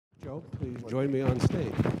Hartzell, please join me on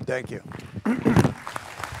stage. Thank you. I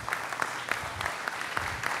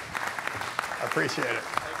appreciate it.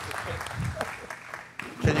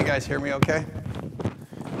 Can you guys hear me okay?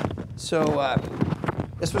 So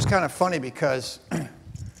this was kind of funny because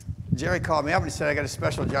Jerry called me up and he said, I got a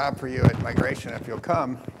special job for you at Migration if you'll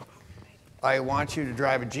come. I want you to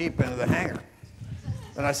drive a Jeep into the hangar.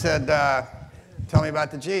 And I said, tell me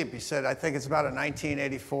about the Jeep. He said, I think it's about a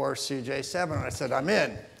 1984 CJ7. And I said, I'm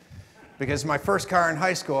in. Because my first car in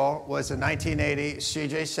high school was a 1980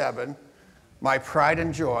 CJ7, my pride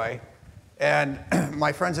and joy. And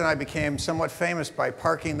my friends and I became somewhat famous by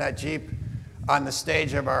parking that Jeep on the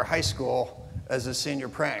stage of our high school as a senior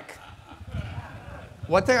prank.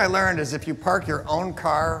 One thing I learned is if you park your own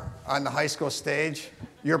car on the high school stage,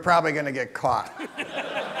 you're probably going to get caught.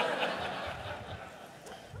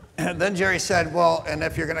 And then Jerry said, well, and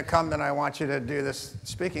if you're going to come, then I want you to do this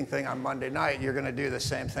speaking thing on Monday night. You're going to do the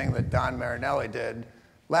same thing that Don Marinelli did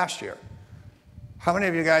last year. How many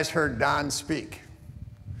of you guys heard Don speak?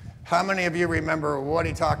 How many of you remember what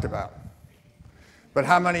he talked about? But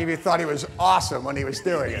how many of you thought he was awesome when he was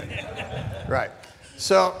doing it? Right.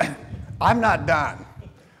 So I'm not Don.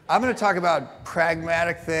 I'm going to talk about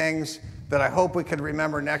pragmatic things that I hope we could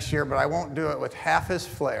remember next year, but I won't do it with half his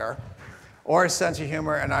flair or his sense of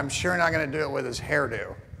humor, and I'm sure not going to do it with his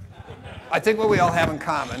hairdo. I think what we all have in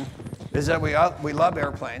common is that we love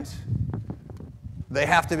airplanes. They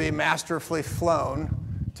have to be masterfully flown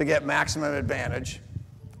to get maximum advantage,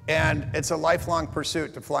 and it's a lifelong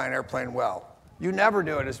pursuit to fly an airplane well. You never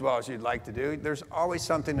do it as well as you'd like to do. There's always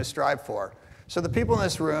something to strive for. So the people in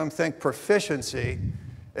this room think proficiency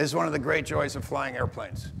is one of the great joys of flying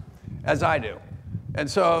airplanes, as I do. And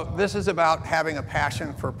so this is about having a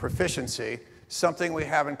passion for proficiency, something we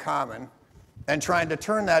have in common, and trying to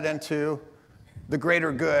turn that into the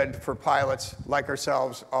greater good for pilots like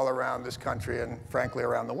ourselves all around this country and, frankly,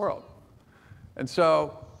 around the world. And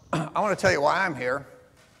so I want to tell you why I'm here.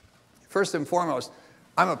 First and foremost,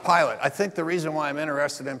 I'm a pilot. I think the reason why I'm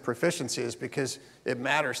interested in proficiency is because it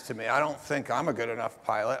matters to me. I don't think I'm a good enough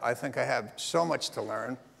pilot. I think I have so much to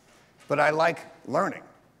learn, but I like learning.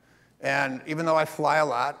 And even though I fly a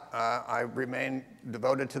lot, I remain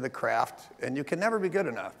devoted to the craft, and you can never be good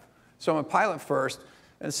enough. So I'm a pilot first,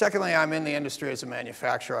 and secondly, I'm in the industry as a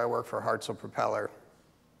manufacturer. I work for Hartzell Propeller.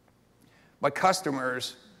 My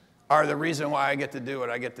customers are the reason why I get to do what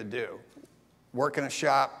I get to do. Work in a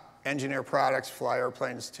shop, engineer products, fly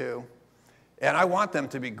airplanes too. And I want them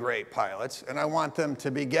to be great pilots, and I want them to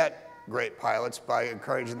beget great pilots by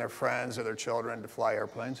encouraging their friends or their children to fly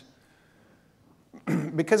airplanes.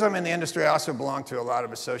 Because I'm in the industry, I also belong to a lot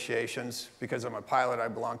of associations. Because I'm a pilot, I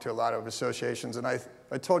belong to a lot of associations. And I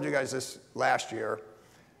told you guys this last year,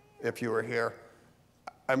 if you were here.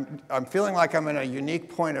 I'm feeling like I'm in a unique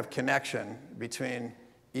point of connection between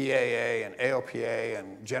EAA and AOPA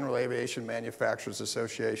and General Aviation Manufacturers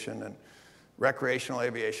Association and Recreational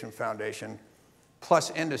Aviation Foundation,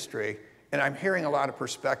 plus industry. And I'm hearing a lot of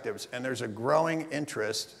perspectives. And there's a growing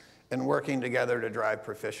interest in working together to drive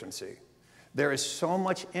proficiency. There is so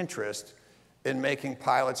much interest in making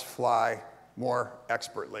pilots fly more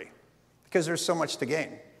expertly because there's so much to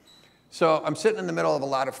gain. So I'm sitting in the middle of a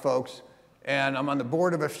lot of folks, and I'm on the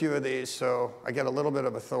board of a few of these, so I get a little bit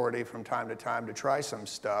of authority from time to try some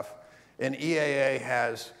stuff. And EAA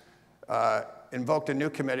has invoked a new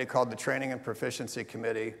committee called the Training and Proficiency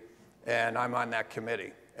Committee, and I'm on that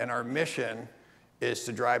committee. And our mission is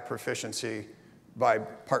to drive proficiency by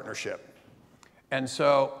partnership. And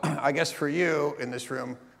so I guess for you in this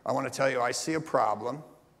room, I want to tell you I see a problem.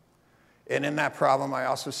 And in that problem, I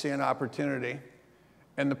also see an opportunity.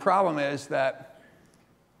 And the problem is that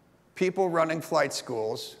people running flight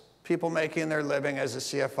schools, people making their living as a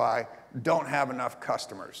CFI, don't have enough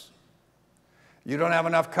customers. You don't have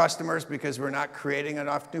enough customers because we're not creating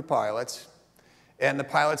enough new pilots. And the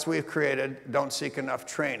pilots we've created don't seek enough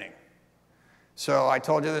training. So I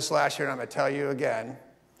told you this last year, and I'm going to tell you again.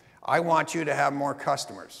 I want you to have more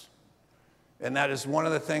customers. And that is one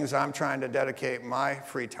of the things I'm trying to dedicate my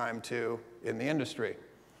free time to in the industry.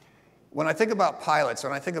 When I think about pilots,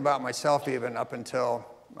 and I think about myself even up until,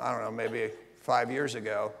 I don't know, maybe 5 years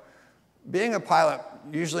ago, being a pilot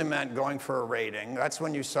usually meant going for a rating. That's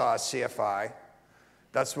when you saw a CFI.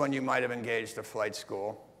 That's when you might have engaged a flight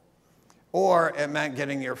school. Or it meant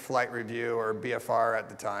getting your flight review or BFR at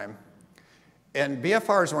the time. And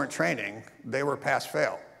BFRs weren't training. They were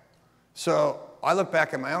pass-fail. So I look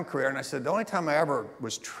back at my own career and I said, the only time I ever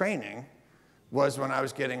was training was when I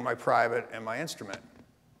was getting my private and my instrument.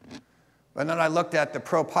 And then I looked at the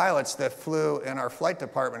pro pilots that flew in our flight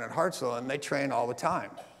department at Hartzell, and they train all the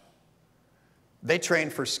time. They train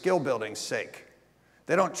for skill building's sake.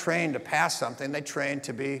 They don't train to pass something, they train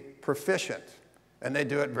to be proficient. And they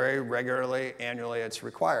do it very regularly, annually, it's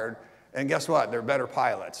required. And guess what? They're better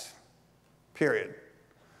pilots, period.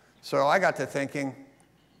 So I got to thinking,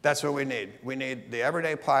 that's what we need. We need the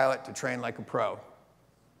everyday pilot to train like a pro.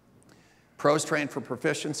 Pros train for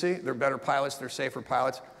proficiency, they're better pilots, they're safer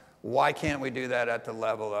pilots. Why can't we do that at the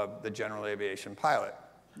level of the general aviation pilot?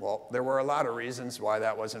 Well, there were a lot of reasons why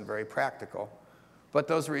that wasn't very practical, but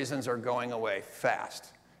those reasons are going away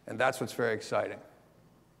fast, and that's what's very exciting.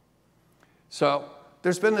 So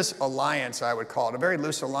there's been this alliance, I would call it, a very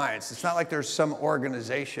loose alliance. It's not like there's some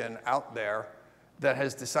organization out there that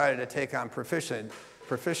has decided to take on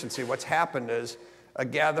proficiency. What's happened is a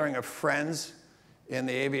gathering of friends in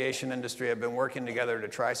the aviation industry have been working together to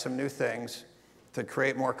try some new things to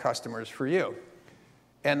create more customers for you.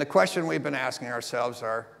 And the question we've been asking ourselves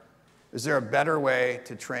is there a better way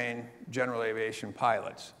to train general aviation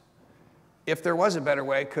pilots? If there was a better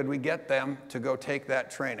way, could we get them to go take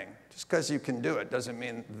that training? Just because you can do it doesn't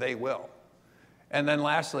mean they will. And then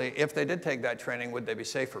lastly, if they did take that training, would they be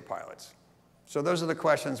safer pilots? So those are the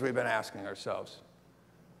questions we've been asking ourselves.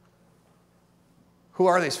 Who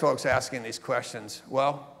are these folks asking these questions?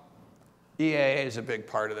 Well, EAA is a big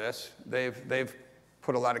part of this. They've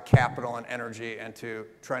put a lot of capital and energy into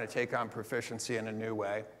trying to take on proficiency in a new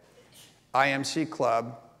way. IMC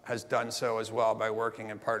Club has done so as well by working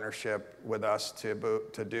in partnership with us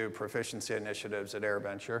to do proficiency initiatives at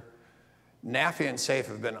AirVenture. NAFI and SAFE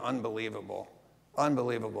have been unbelievable,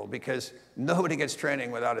 because nobody gets training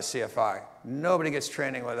without a CFI. Nobody gets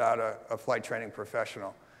training without a flight training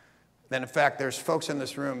professional. And in fact, there's folks in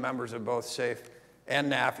this room, members of both SAFE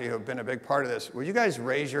and NAFI, who have been a big part of this. Will you guys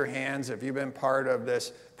raise your hands if you've been part of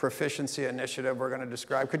this proficiency initiative we're going to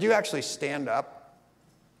describe? Could you actually stand up?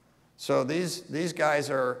 So these guys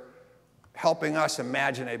are helping us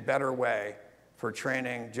imagine a better way for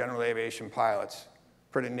training general aviation pilots.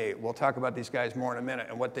 Pretty neat. We'll talk about these guys more in a minute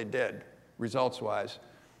and what they did, results-wise.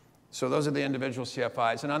 So those are the individual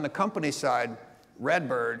CFIs. And on the company side,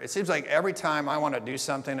 Redbird, it seems like every time I want to do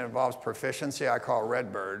something that involves proficiency, I call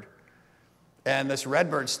Redbird. And this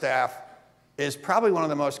Redbird staff is probably one of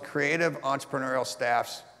the most creative entrepreneurial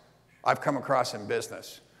staffs I've come across in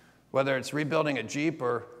business. Whether it's rebuilding a Jeep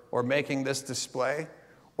or making this display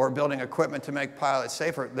or building equipment to make pilots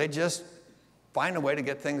safer, they just find a way to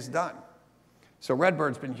get things done. So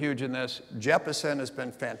Redbird's been huge in this. Jeppesen has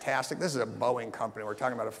been fantastic. This is a Boeing company. We're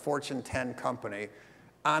talking about a Fortune 10 company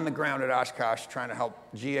on the ground at Oshkosh trying to help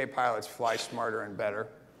GA pilots fly smarter and better.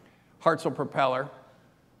 Hartzell Propeller,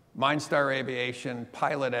 Mindstar Aviation,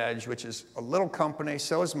 Pilot Edge, which is a little company,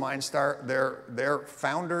 so is Mindstar. Their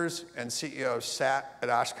founders and CEOs sat at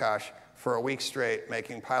Oshkosh for a week straight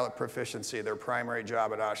making pilot proficiency their primary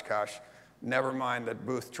job at Oshkosh. Never mind the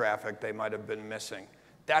booth traffic they might have been missing.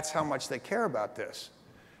 That's how much they care about this.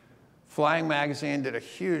 Flying Magazine did a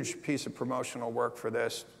huge piece of promotional work for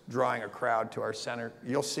this, drawing a crowd to our center.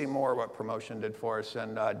 You'll see more what promotion did for us,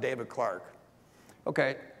 and David Clark.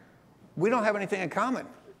 Okay, we don't have anything in common.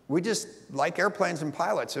 We just like airplanes and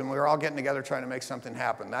pilots, and we're all getting together trying to make something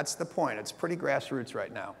happen. That's the point. It's pretty grassroots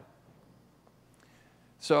right now.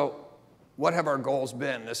 So what have our goals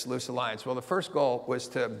been, this loose alliance? Well, the first goal was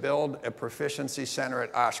to build a proficiency center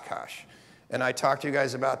at Oshkosh. And I talked to you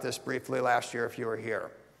guys about this briefly last year if you were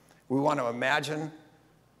here. We want to imagine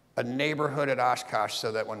a neighborhood at Oshkosh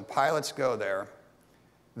so that when pilots go there,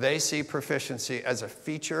 they see proficiency as a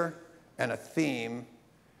feature and a theme,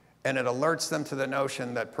 and it alerts them to the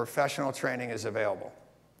notion that professional training is available.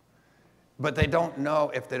 But they don't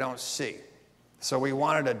know if they don't see. So we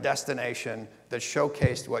wanted a destination that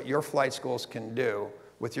showcased what your flight schools can do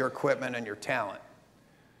with your equipment and your talent.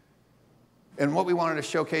 And what we wanted to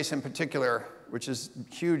showcase in particular, which is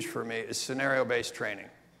huge for me, is scenario-based training.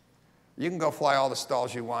 You can go fly all the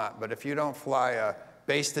stalls you want, but if you don't fly a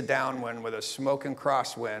base to downwind with a smoke and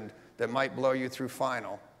crosswind that might blow you through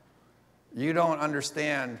final, you don't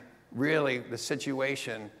understand really the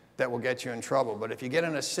situation that will get you in trouble. But if you get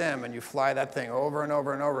in a sim and you fly that thing over and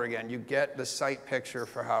over and over again, you get the sight picture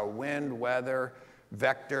for how wind, weather,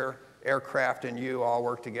 vector, aircraft, and you all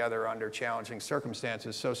work together under challenging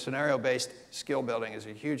circumstances. So scenario-based skill building is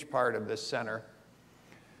a huge part of this center.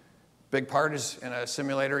 Big part is in a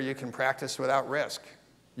simulator you can practice without risk.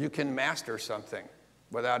 You can master something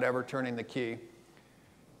without ever turning the key.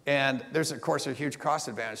 And there's, of course, a huge cost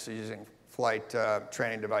advantage to using flight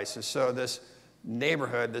training devices. So this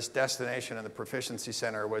neighborhood, this destination in the Proficiency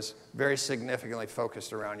Center was very significantly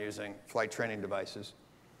focused around using flight training devices.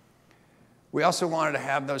 We also wanted to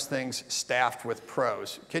have those things staffed with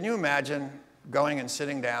pros. Can you imagine going and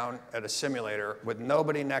sitting down at a simulator with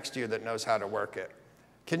nobody next to you that knows how to work it.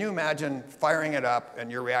 Can you imagine firing it up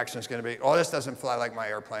and your reaction is going to be, oh, this doesn't fly like my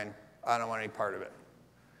airplane. I don't want any part of it.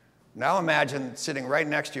 Now imagine sitting right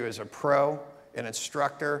next to you is a pro, an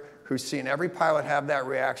instructor who's seen every pilot have that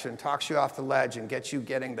reaction, talks you off the ledge, and gets you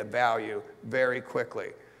getting the value very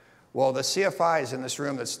quickly. Well, the CFIs in this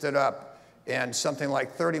room that stood up, and something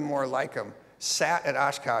like 30 more like them, sat at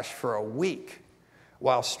Oshkosh for a week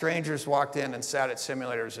while strangers walked in and sat at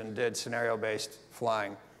simulators and did scenario-based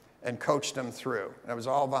flying and coached them through. And it was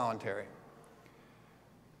all voluntary.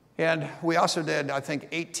 And we also did, I think,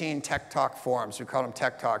 18 Tech Talk forums. We called them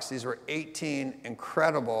Tech Talks. These were 18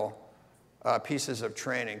 incredible pieces of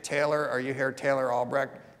training. Taylor, are you here? Taylor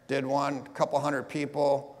Albrecht did one, a couple hundred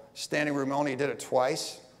people, standing room only, he did it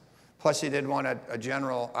twice. Plus he did one at a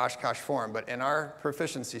general Oshkosh forum. But in our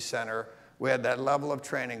proficiency center, we had that level of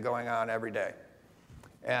training going on every day.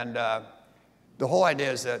 And the whole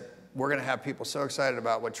idea is that we're going to have people so excited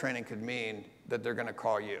about what training could mean that they're going to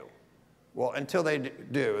call you. Well, until they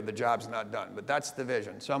do, the job's not done. But that's the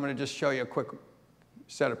vision. So I'm going to just show you a quick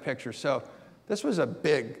set of pictures. So this was a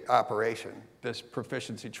big operation, this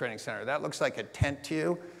proficiency training center. That looks like a tent to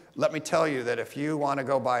you. Let me tell you that if you want to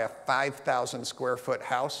go buy a 5,000 square foot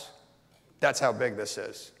house, that's how big this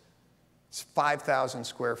is. It's 5,000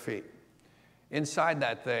 square feet. Inside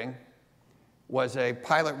that thing was a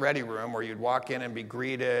pilot ready room where you'd walk in and be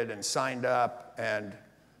greeted and signed up and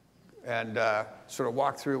sort of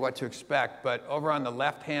walk through what to expect. But over on the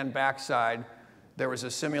left-hand backside, there was a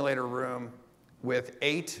simulator room with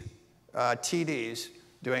 8 TDs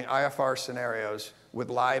doing IFR scenarios with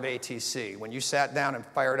live ATC. When you sat down and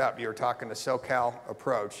fired up, you were talking to SoCal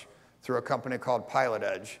Approach through a company called Pilot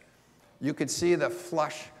Edge. You could see the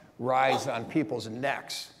flush rise on people's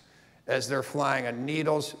necks as they're flying a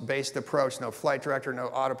needles-based approach, no flight director, no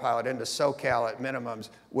autopilot, into SoCal at minimums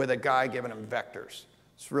with a guy giving them vectors.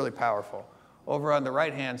 It's really powerful. Over on the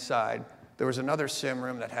right-hand side, there was another sim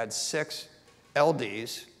room that had 6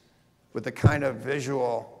 LDs with the kind of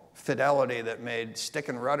visual fidelity that made stick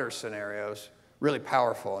and rudder scenarios really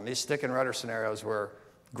powerful. And these stick and rudder scenarios were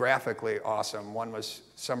graphically awesome. One was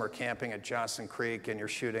summer camping at Johnson Creek, and you're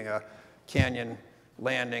shooting a canyon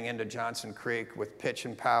landing into Johnson Creek with pitch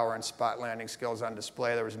and power and spot landing skills on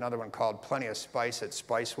display. There was another one called Plenty of Spice at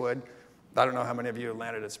Spicewood. I don't know how many of you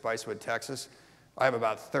landed at Spicewood, Texas. I have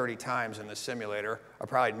about 30 times in the simulator. I'll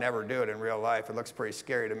probably never do it in real life. It looks pretty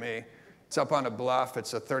scary to me. It's up on a bluff.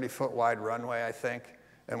 It's a 30-foot wide runway, I think,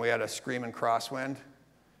 and we had a screaming crosswind.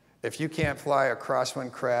 If you can't fly a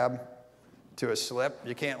crosswind crab to a slip,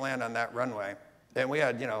 you can't land on that runway. And we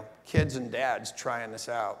had, kids and dads trying this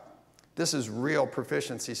out. This is real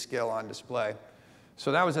proficiency skill on display.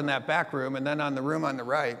 So that was in that back room. And then on the room on the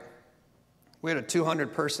right, we had a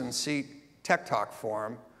 200-person seat Tech Talk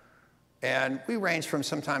forum. And we ranged from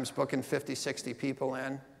sometimes booking 50, 60 people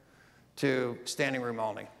in to standing room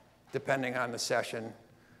only, depending on the session.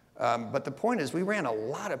 But the point is, we ran a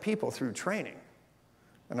lot of people through training.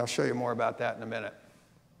 And I'll show you more about that in a minute.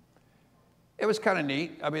 It was kind of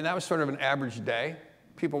neat. I mean, that was sort of an average day.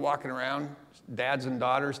 People walking around, dads and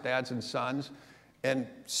daughters, dads and sons, and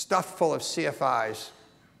stuffed full of CFIs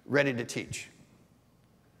ready to teach.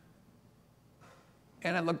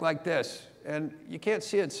 And it looked like this. And you can't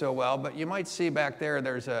see it so well, but you might see back there,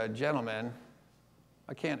 there's a gentleman,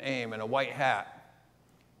 I can't aim, in a white hat.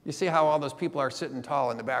 You see how all those people are sitting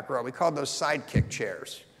tall in the back row. We called those sidekick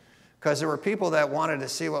chairs, because there were people that wanted to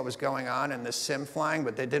see what was going on in this sim flying,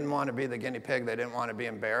 but they didn't want to be the guinea pig. They didn't want to be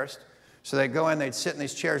embarrassed. So they'd go in, they'd sit in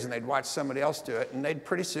these chairs, and they'd watch somebody else do it, and they'd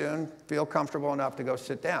pretty soon feel comfortable enough to go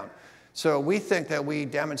sit down. So we think that we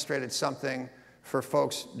demonstrated something for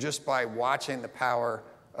folks just by watching the power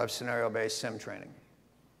of scenario-based sim training.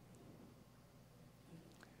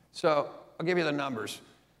 So I'll give you the numbers.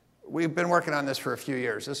 We've been working on this for a few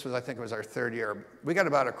years. This was, I think it was our 3rd year. We got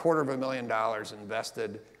about $250,000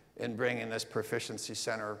 invested in bringing this proficiency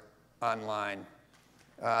center online.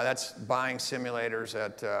 That's buying simulators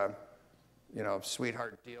at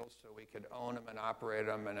sweetheart deals so we could own them and operate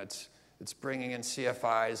them, and it's bringing in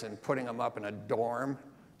CFIs and putting them up in a dorm.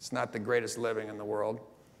 It's not the greatest living in the world.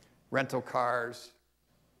 Rental cars,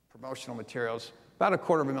 promotional materials, about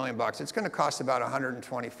 $250,000. It's going to cost about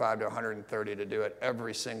 $125 to $130 to do it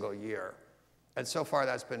every single year. And so far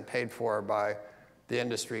that's been paid for by the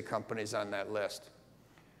industry companies on that list.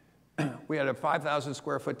 We had a 5,000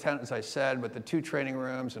 square foot tent, as I said, with the 2 training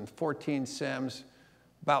rooms and 14 sims,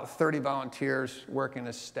 about 30 volunteers working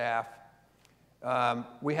as staff.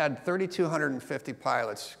 We had 3,250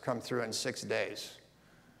 pilots come through in 6 days.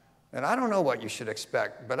 And I don't know what you should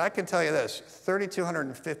expect, but I can tell you this,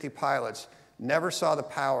 3,250 pilots never saw the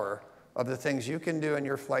power of the things you can do in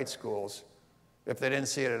your flight schools if they didn't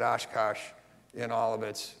see it at Oshkosh in all of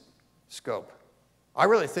its scope. I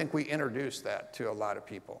really think we introduced that to a lot of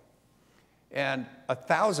people. And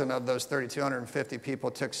 1,000 of those 3,250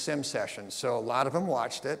 people took sim sessions. So a lot of them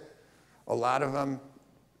watched it. A lot of them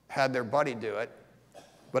had their buddy do it.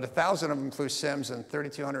 But 1,000 of them flew sims, and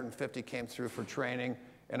 3,250 came through for training.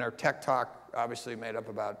 And our tech talk obviously made up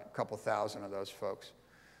about a couple thousand of those folks.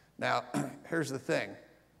 Now, here's the thing.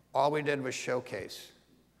 All we did was showcase.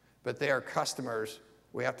 But they are customers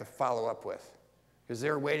we have to follow up with, because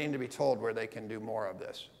they're waiting to be told where they can do more of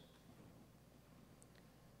this.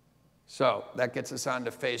 So that gets us on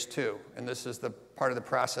to phase 2, and this is the part of the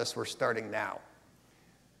process we're starting now.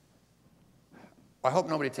 I hope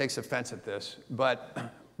nobody takes offense at this, but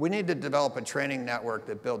we need to develop a training network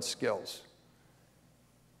that builds skills.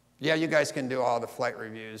 Yeah, you guys can do all the flight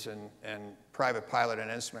reviews and private pilot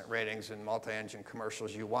and instrument ratings and multi-engine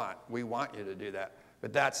commercials you want. We want you to do that,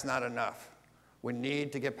 but that's not enough. We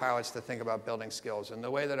need to get pilots to think about building skills, and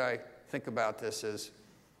the way that I think about this is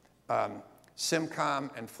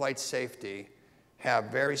SimCom and flight safety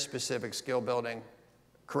have very specific skill building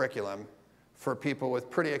curriculum for people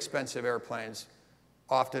with pretty expensive airplanes,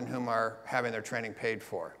 often whom are having their training paid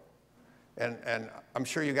for. And I'm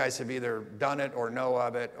sure you guys have either done it or know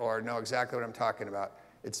of it or know exactly what I'm talking about.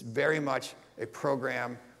 It's very much a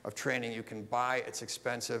program of training you can buy. It's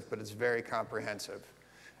expensive, but it's very comprehensive.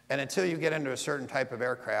 And until you get into a certain type of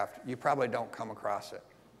aircraft, you probably don't come across it.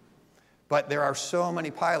 But there are so many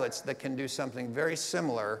pilots that can do something very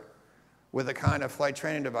similar with the kind of flight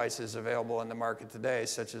training devices available in the market today,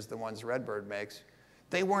 such as the ones Redbird makes.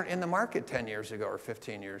 They weren't in the market 10 years ago or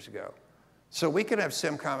 15 years ago. So we could have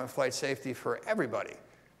SimCom and flight safety for everybody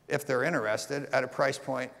if they're interested at a price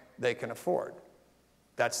point they can afford.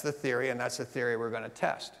 That's the theory, and that's the theory we're going to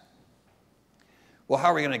test. Well,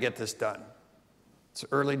 how are we going to get this done? It's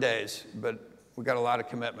early days, but we've got a lot of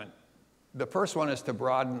commitment. The first one is to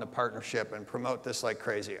broaden the partnership and promote this like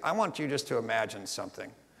crazy. I want you just to imagine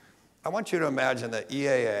something. I want you to imagine that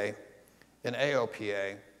EAA and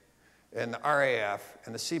AOPA and the RAF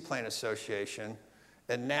and the Seaplane Association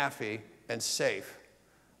and NAFI and SAFE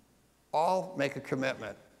all make a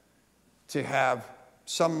commitment to have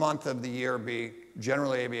some month of the year be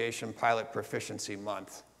General Aviation Pilot Proficiency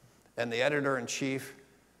Month. And the editor-in-chief,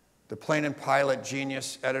 the plane and pilot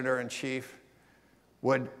genius editor-in-chief,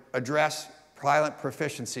 would address pilot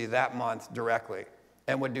proficiency that month directly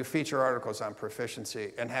and would do feature articles on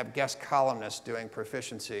proficiency and have guest columnists doing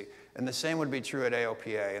proficiency. And the same would be true at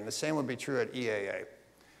AOPA, and the same would be true at EAA.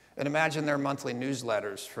 And imagine their monthly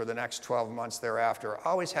newsletters for the next 12 months thereafter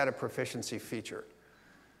always had a proficiency feature.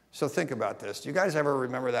 So think about this. Do you guys ever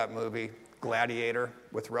remember that movie, Gladiator,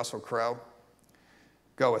 with Russell Crowe?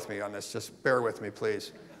 Go with me on this. Just bear with me,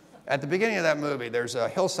 please. At the beginning of that movie, there's a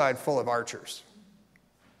hillside full of archers.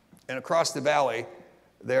 And across the valley,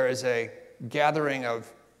 there is a gathering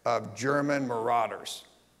of German marauders.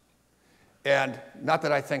 And not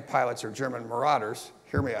that I think pilots are German marauders,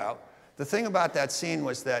 hear me out. The thing about that scene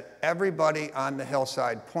was that everybody on the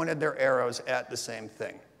hillside pointed their arrows at the same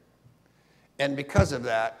thing. And because of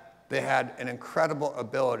that, they had an incredible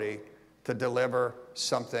ability to deliver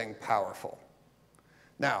something powerful.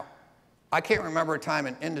 Now, I can't remember a time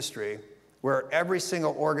in industry where every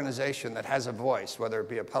single organization that has a voice, whether it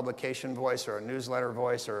be a publication voice or a newsletter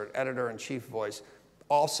voice or an editor-in-chief voice,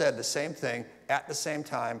 all said the same thing at the same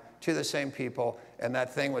time to the same people, and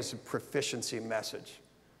that thing was a proficiency message.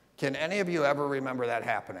 Can any of you ever remember that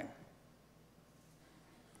happening?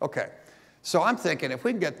 Okay, so I'm thinking if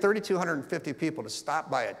we can get 3,250 people to stop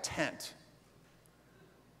by a tent,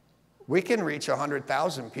 we can reach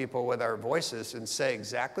 100,000 people with our voices and say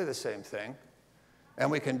exactly the same thing,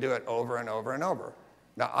 and we can do it over and over and over.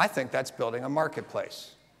 Now, I think that's building a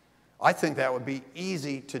marketplace. I think that would be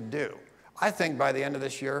easy to do. I think by the end of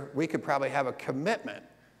this year, we could probably have a commitment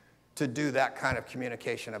to do that kind of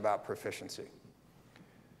communication about proficiency.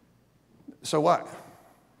 So what?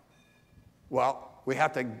 Well, we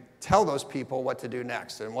have to tell those people what to do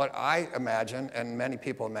next. And what I imagine, and many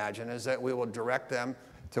people imagine, is that we will direct them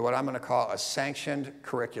to what I'm going to call a sanctioned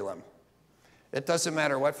curriculum. It doesn't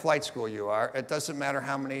matter what flight school you are. It doesn't matter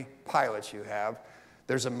how many pilots you have.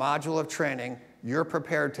 There's a module of training you're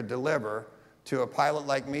prepared to deliver to a pilot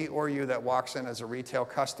like me or you that walks in as a retail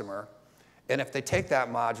customer. And if they take that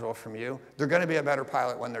module from you, they're going to be a better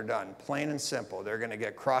pilot when they're done, plain and simple. They're going to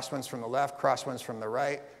get crosswinds from the left, crosswinds from the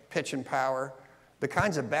right, pitch and power, the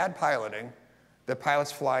kinds of bad piloting that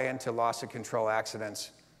pilots fly into loss of control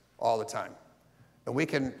accidents all the time. And we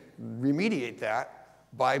can remediate that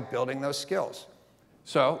by building those skills.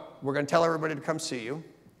 So we're going to tell everybody to come see you.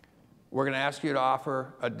 We're going to ask you to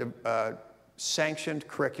offer a sanctioned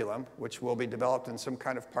curriculum, which will be developed in some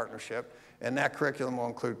kind of partnership. And that curriculum will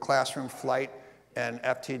include classroom, flight, and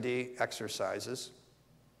FTD exercises.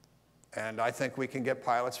 And I think we can get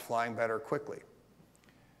pilots flying better quickly.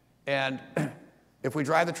 And if we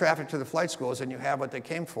drive the traffic to the flight schools and you have what they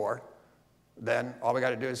came for, then all we got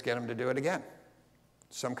to do is get them to do it again.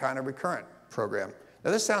 Some kind of recurrent program.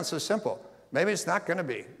 Now this sounds so simple. Maybe it's not going to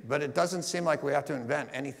be, but it doesn't seem like we have to invent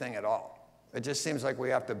anything at all. It just seems like we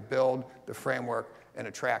have to build the framework and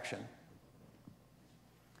attraction.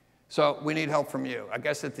 So we need help from you. I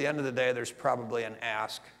guess at the end of the day, there's probably an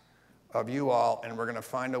ask of you all, and we're going to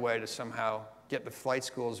find a way to somehow get the flight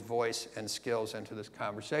school's voice and skills into this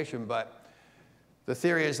conversation. But the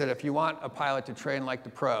theory is that if you want a pilot to train like the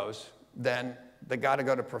pros, then they got to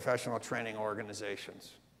go to professional training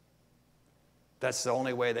organizations. That's the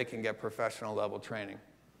only way they can get professional level training.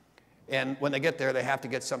 And when they get there, they have to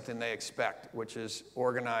get something they expect, which is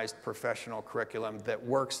organized professional curriculum that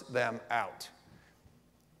works them out.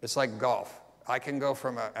 It's like golf. I can go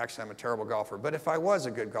from actually I'm a terrible golfer, but if I was a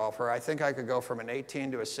good golfer, I think I could go from an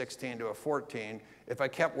 18 to a 16 to a 14 if I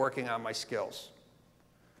kept working on my skills.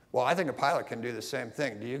 Well, I think a pilot can do the same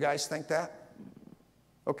thing. Do you guys think that?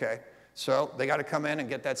 Okay, so they got to come in and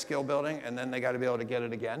get that skill building, and then they got to be able to get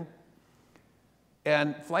it again.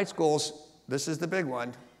 And flight schools, this is the big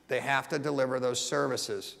one, they have to deliver those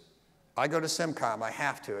services. I go to SimCom, I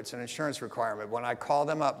have to, it's an insurance requirement. When I call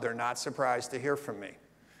them up, they're not surprised to hear from me.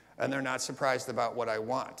 And they're not surprised about what I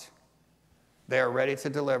want. They are ready to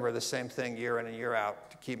deliver the same thing year in and year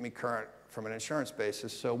out to keep me current from an insurance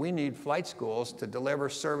basis. So we need flight schools to deliver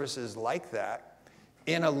services like that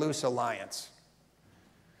in a loose alliance.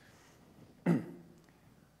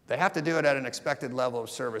 They have to do it at an expected level of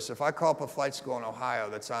service. If I call up a flight school in Ohio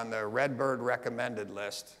that's on the Redbird recommended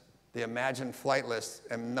list, the Imagine flight list,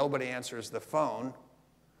 and nobody answers the phone,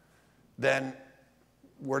 then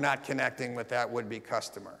we're not connecting with that would-be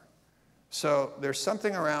customer. So there's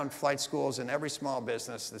something around flight schools in every small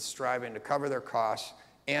business that's striving to cover their costs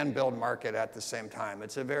and build market at the same time.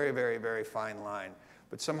 It's a very, very, very fine line.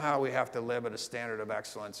 But somehow we have to live at a standard of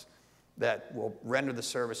excellence that will render the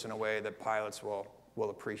service in a way that pilots will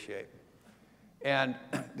appreciate. And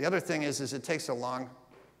the other thing is it takes a long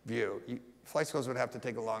view. Flight schools would have to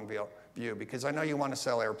take a long view because I know you want to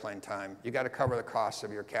sell airplane time. You got to cover the costs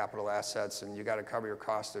of your capital assets, and you got to cover your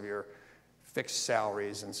cost of your fixed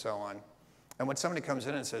salaries and so on. And when somebody comes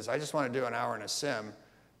in and says, I just want to do an hour in a sim,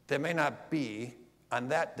 they may not be, on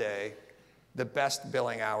that day, the best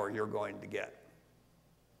billing hour you're going to get.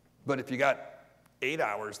 But if you got 8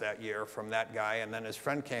 hours that year from that guy, and then his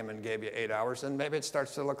friend came and gave you 8 hours, then maybe it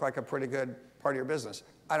starts to look like a pretty good part of your business.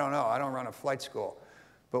 I don't know. I don't run a flight school.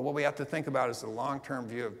 But what we have to think about is the long-term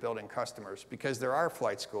view of building customers, because there are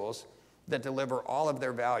flight schools that deliver all of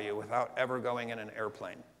their value without ever going in an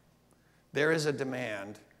airplane. There is a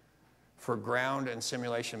demand for ground and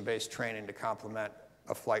simulation-based training to complement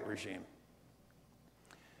a flight regime.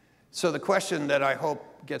 So the question that I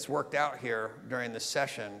hope gets worked out here during this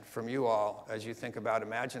session from you all as you think about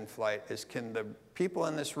Imagine Flight is, can the people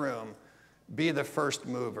in this room be the first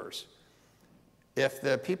movers? If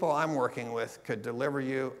the people I'm working with could deliver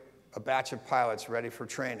you a batch of pilots ready for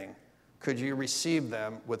training, could you receive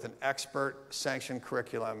them with an expert sanctioned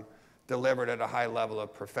curriculum delivered at a high level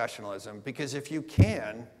of professionalism? Because if you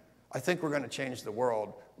can, I think we're going to change the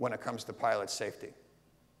world when it comes to pilot safety.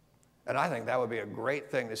 And I think that would be a great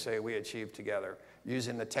thing to say we achieved together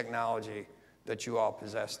using the technology that you all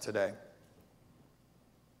possess today.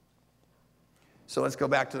 So let's go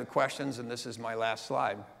back to the questions, and this is my last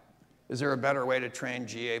slide. Is there a better way to train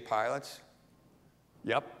GA pilots?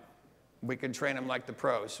 Yep. We can train them like the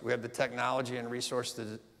pros. We have the technology and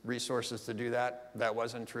resources to do that. That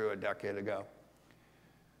wasn't true a decade ago.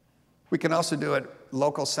 We can also do it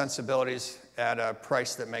local sensibilities at a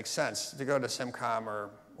price that makes sense. To go to SimCom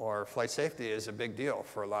or flight safety is a big deal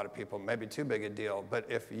for a lot of people, maybe too big a deal. But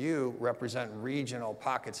if you represent regional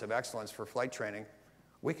pockets of excellence for flight training,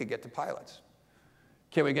 we could get to pilots.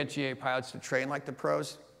 Can we get GA pilots to train like the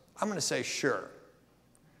pros? I'm going to say sure.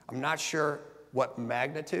 I'm not sure what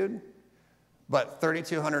magnitude, but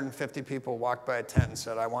 3,250 people walked by a tent and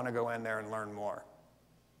said, I want to go in there and learn more.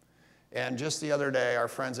 And just the other day, our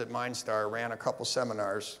friends at MindStar ran a couple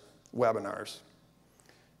seminars, webinars.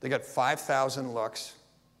 They got 5,000 looks.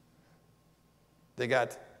 They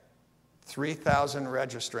got 3,000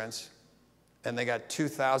 registrants, and they got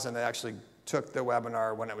 2,000 that actually took the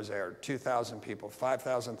webinar when it was aired. 2,000 people,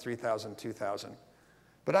 5,000, 3,000, 2,000.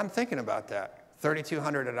 But I'm thinking about that.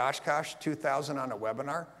 3,200 at Oshkosh, 2,000 on a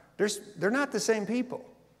webinar. They're not the same people.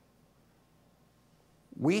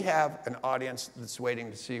 We have an audience that's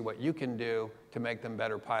waiting to see what you can do to make them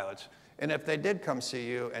better pilots. And if they did come see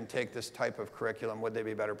you and take this type of curriculum, would they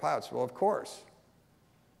be better pilots? Well, of course.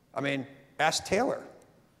 I mean, ask Taylor.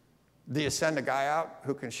 Do you send a guy out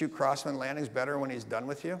who can shoot crosswind landings better when he's done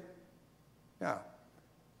with you? Yeah.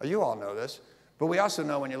 You all know this. But we also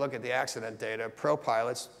know when you look at the accident data, pro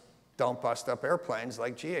pilots don't bust up airplanes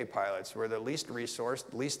like GA pilots. We're the least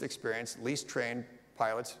resourced, least experienced, least trained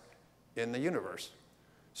pilots in the universe.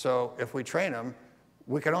 So if we train them,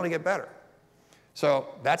 we can only get better. So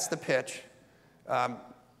that's the pitch.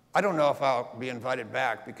 I don't know if I'll be invited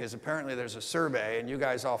back because apparently there's a survey and you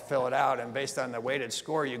guys all fill it out, and based on the weighted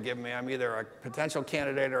score you give me, I'm either a potential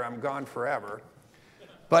candidate or I'm gone forever.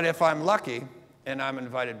 But if I'm lucky and I'm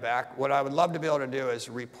invited back, what I would love to be able to do is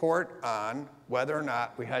report on whether or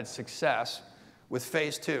not we had success with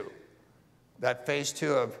phase 2. That phase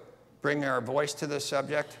 2 of bringing our voice to this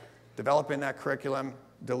subject, developing that curriculum,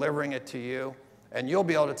 delivering it to you, and you'll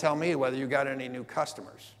be able to tell me whether you got any new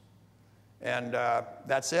customers. And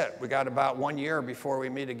that's it. We got about 1 year before we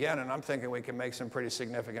meet again, and I'm thinking we can make some pretty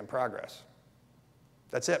significant progress.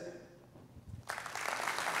 That's it.